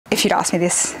if you'd asked me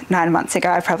this 9 months ago,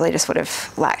 I probably just would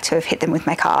have liked to have hit them with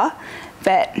my car,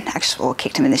 but actually, or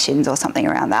kicked them in the shins or something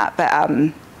around that. But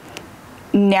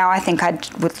now I think I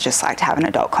would just like to have an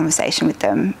adult conversation with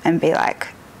them and be like,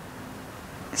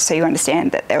 so you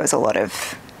understand that there was a lot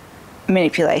of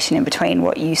manipulation in between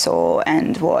what you saw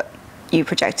and what you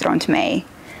projected onto me,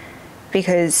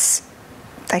 because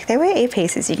like they wear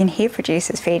earpieces, you can hear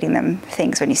producers feeding them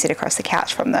things when you sit across the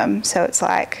couch from them. So it's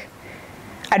like,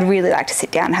 I'd really like to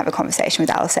sit down and have a conversation with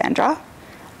Alessandra,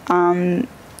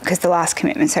 because the last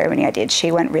commitment ceremony I did,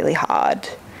 she went really hard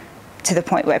to the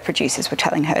point where producers were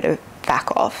telling her to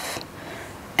back off,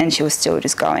 and she was still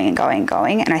just going and going and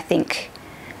going. And I think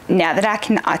now that I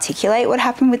can articulate what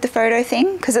happened with the photo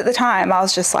thing, because at the time I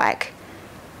was just like,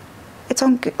 it's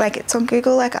on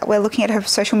Google, like we're looking at her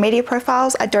social media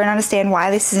profiles. I don't understand why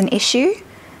this is an issue.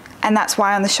 And that's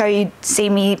why on the show you see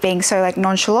me being so like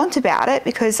nonchalant about it,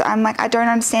 because I'm like, I don't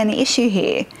understand the issue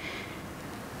here.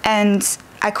 And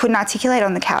I couldn't articulate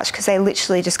on the couch because they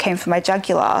literally just came for my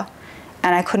jugular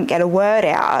and I couldn't get a word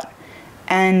out.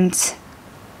 And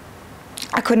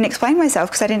I couldn't explain myself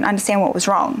because I didn't understand what was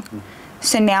wrong.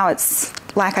 So now it's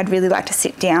like, I'd really like to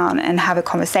sit down and have a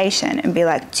conversation and be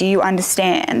like, do you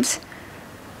understand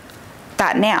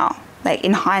that now? Like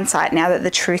in hindsight, now that the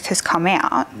truth has come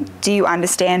out, do you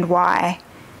understand why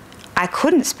I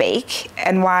couldn't speak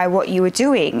and why what you were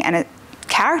doing and a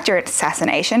character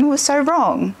assassination was so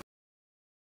wrong?